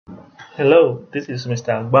Hello, this is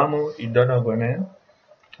Mr. Agbamu Idonogone.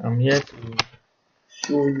 I'm here to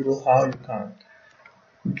show you how you can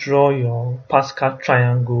draw your Pascal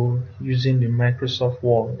Triangle using the Microsoft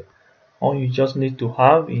Word. All you just need to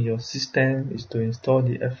have in your system is to install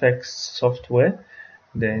the FX software,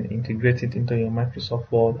 then integrate it into your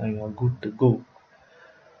Microsoft Word and you are good to go.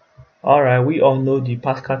 Alright, we all know the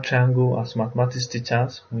Pascal Triangle as mathematics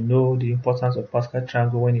teachers. We know the importance of Pascal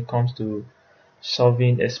Triangle when it comes to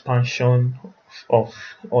solving expansion of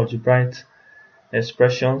algebraic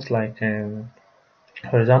expressions like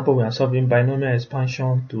for example, we are solving binomial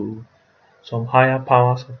expansion to some higher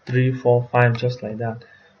powers of 3, 4, 5, just like that.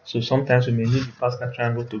 So sometimes we may need the Pascal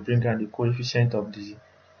triangle to bring out the coefficient of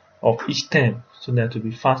each term so that it will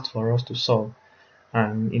be fast for us to solve.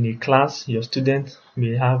 And in a class, your students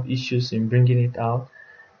may have issues in bringing it out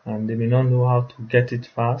and they may not know how to get it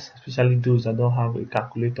fast, especially those that don't have a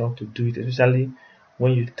calculator to do it, especially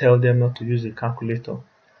when you tell them not to use a calculator.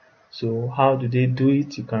 So how do they do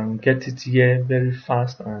it? You can get it here very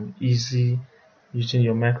fast and easy using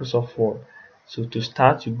your Microsoft Word. So to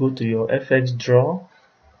start, you go to your FX draw.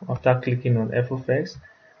 After clicking on f of x,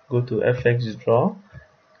 go to FX draw.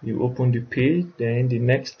 You open the page. Then the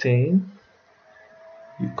next thing,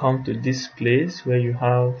 you come to this place where you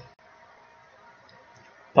have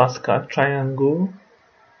Pascal Triangle.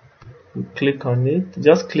 You click on it.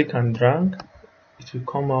 Just click and drag. It will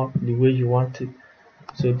come out the way you want it.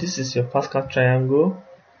 So this is your Pascal Triangle.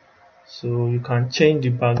 So you can change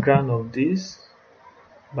the background of this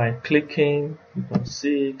by clicking. You can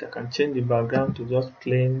see it. I can change the background to just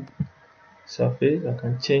plain surface. I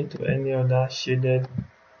can change to any other shaded.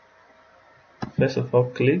 First of all,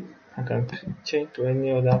 click. I can change to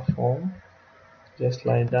any other form, just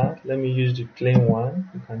like that. Let me use the plain one.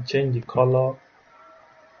 You can change the color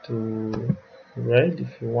to red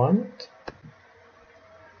if you want.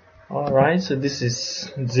 Alright, so this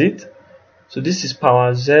is it. So this is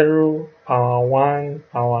power 0, power 1,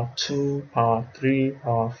 power 2, power 3,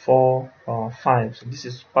 power 4, power 5. So this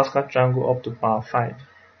is Pascal triangle up to power 5.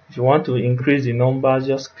 If you want to increase the numbers,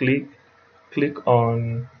 just click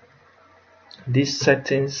on this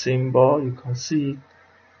setting symbol. You can see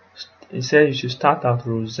it says you should start at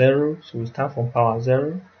row 0. So we start from power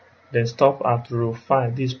 0, then stop at row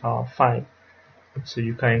 5. This is power 5. So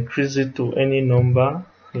you can increase it to any number.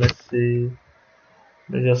 Let's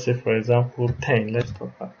just say for example 10. Let's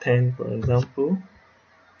stop at 10 for example.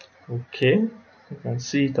 Okay, you can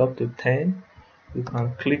see it up to 10. You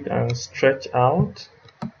can click and stretch out.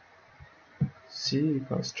 See, you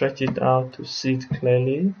can stretch it out to see it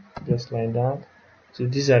clearly, just like that. So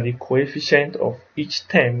these are the coefficient of each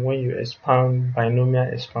term when you expand binomial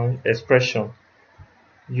expression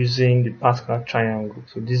using the Pascal triangle.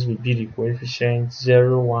 So this will be the coefficient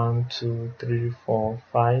 0, 1, 2, 3, 4,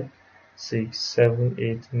 5, 6, 7,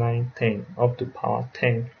 8, 9, 10 up to power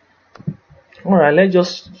 10. Alright,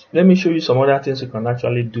 let me show you some other things you can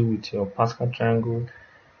actually do with your Pascal triangle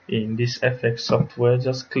in this FX software.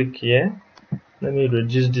 Just click here. Let me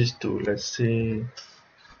reduce this to let's say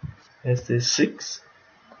 6.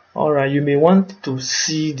 Alright, you may want to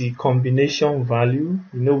see the combination value.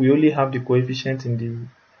 You know, we only have the coefficient in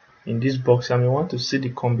this box. I may want to see the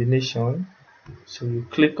combination. So you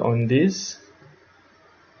click on this.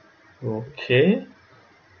 Okay.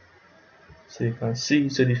 So you can see,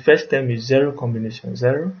 so the first term is 0 combination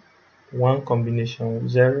 0, 1 combination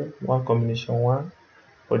 0, 1 combination 1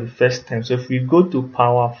 for the first term. So if we go to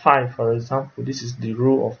power 5, for example, this is the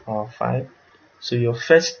row of power 5. So your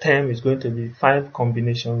first term is going to be 5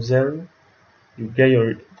 combination 0. You get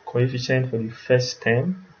your coefficient for the first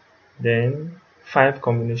term. Then 5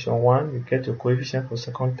 combination 1, you get your coefficient for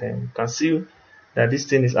second term. You can see that this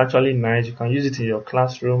thing is actually nice. You can use it in your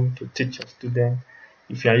classroom to teach your students.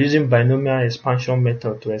 If you are using binomial expansion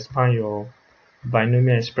method to expand your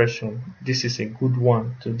binomial expression, this is a good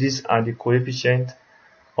one. So these are the coefficients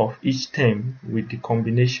of each term with the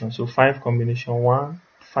combination. So 5 combination 1,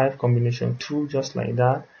 5 combination 2, just like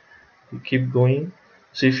that. You keep going.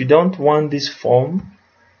 So if you don't want this form,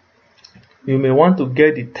 you may want to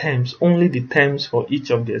get the terms, only the terms for each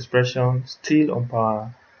of the expressions still up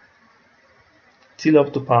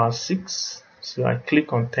to power 6. So I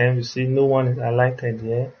click on terms, you see no one is highlighted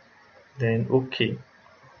here. Then okay.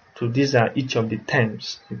 So these are each of the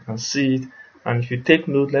terms. You can see it. And if you take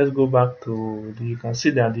note, let's go back to you can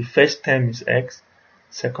see that the first term is x,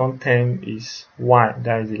 second term is y,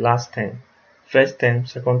 that is the last term. First term,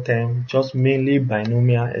 second term, just mainly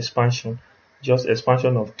binomial expansion, just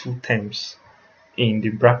expansion of 2 terms in the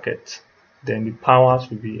bracket. Then the powers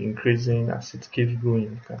will be increasing as it keeps going.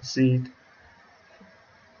 You can see it.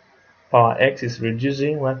 power x is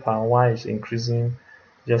reducing while power y is increasing,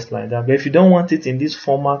 just like that. But if you don't want it in this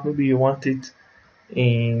format, maybe you want it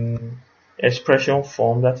in expression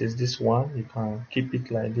form, that is this one, you can keep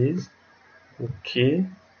it like this. Okay,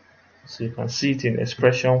 so you can see it in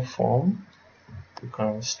expression form. You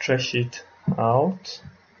can stretch it out.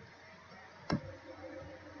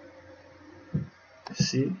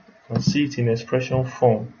 See, you can see it in expression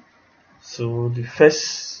form. So the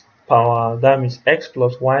first power, that means x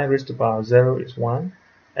plus y raised to power 0 is 1,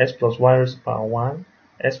 x plus y raised to power 1,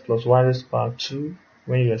 x plus y raised to power 2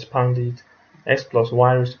 when you expand it, x plus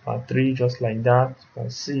y raised to power 3, just like that. You can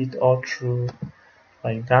see it all through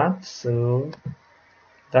like that. So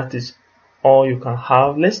that is all you can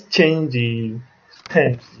have. Let's change the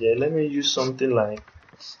terms here. Let me use something like,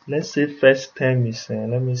 let's say first term is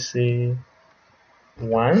let me say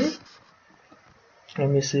 1. Let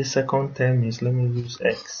me say second term is, let me use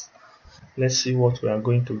x. Let's see what we are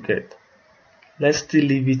going to get. Let's still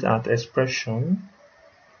leave it at expression,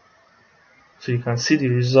 so you can see the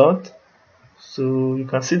result. So you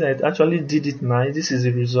can see that it actually did it nice. This is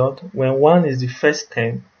the result. When 1 is the first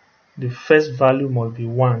term, the first value must be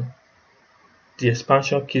 1. The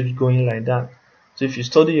expansion keeps going like that. So if you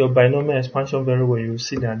study your binomial expansion very well, you will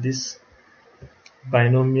see that this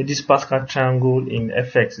binomial, this Pascal triangle in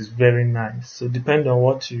fx is very nice. So depending on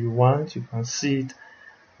what you want, you can see it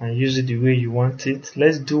and use it the way you want it.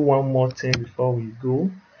 Let's do one more thing before we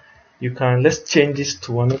go. Let's change this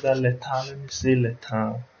to another letter. Let me say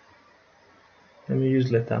let me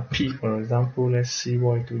use letter P for example. Let's see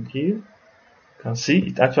what it will give. You can see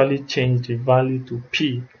it actually changed the value to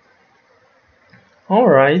P.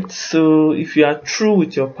 Alright, so if you are through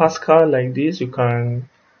with your Pascal like this, you can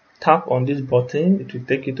tap on this button. It will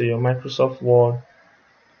take you to your Microsoft Word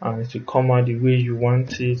and it will come out the way you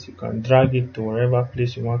want it. You can drag it to wherever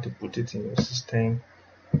place you want to put it in your system,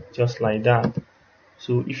 just like that.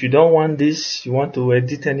 So if you don't want this, you want to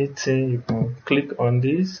edit anything, you can click on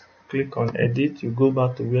this, click on edit, you go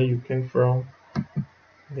back to where you came from,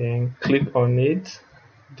 then click on it,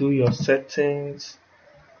 do your settings,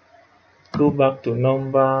 go back to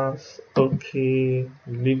numbers. Okay,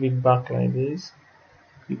 leave it back like this.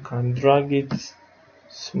 You can drag it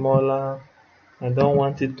smaller. I don't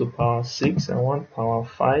want it to power 6, I want power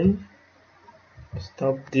 5.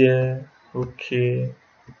 Stop there. Okay.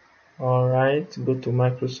 Alright, go to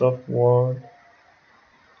Microsoft Word.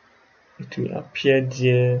 It will appear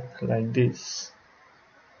there like this.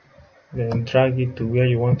 Then drag it to where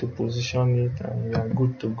you want to position it and you are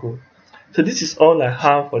good to go. So this is all I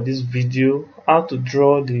have for this video, how to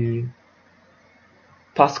draw the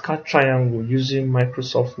Pascal triangle using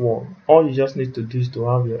Microsoft Word. All you just need to do is to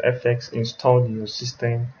have your FX installed in your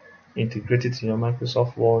system, integrate it in your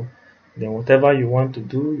Microsoft Word. Then whatever you want to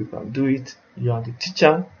do, you can do it. You are the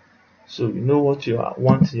teacher, so you know what you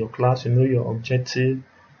want in your class, you know your objective.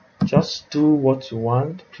 Just do what you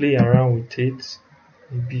want, play around with it,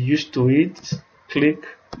 be used to it, click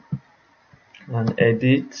and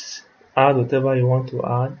edit, add whatever you want to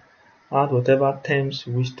add whatever terms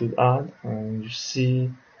you wish to add, and you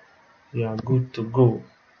see you are good to go.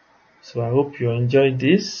 So I hope you enjoyed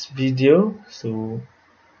this video. So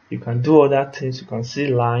you can do other things. You can see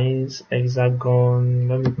lines, hexagon.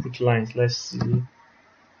 Let me put lines. Let's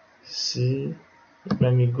see.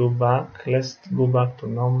 Let me go back. Let's go back to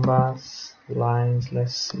numbers, lines.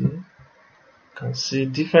 Let's see. You can see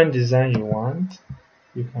different design you want.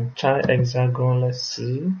 You can try hexagon. Let's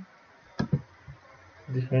see.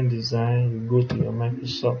 Different design. You go to your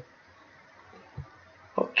Microsoft.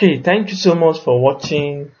 Okay, thank you so much for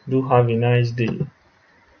watching. Do have a nice day.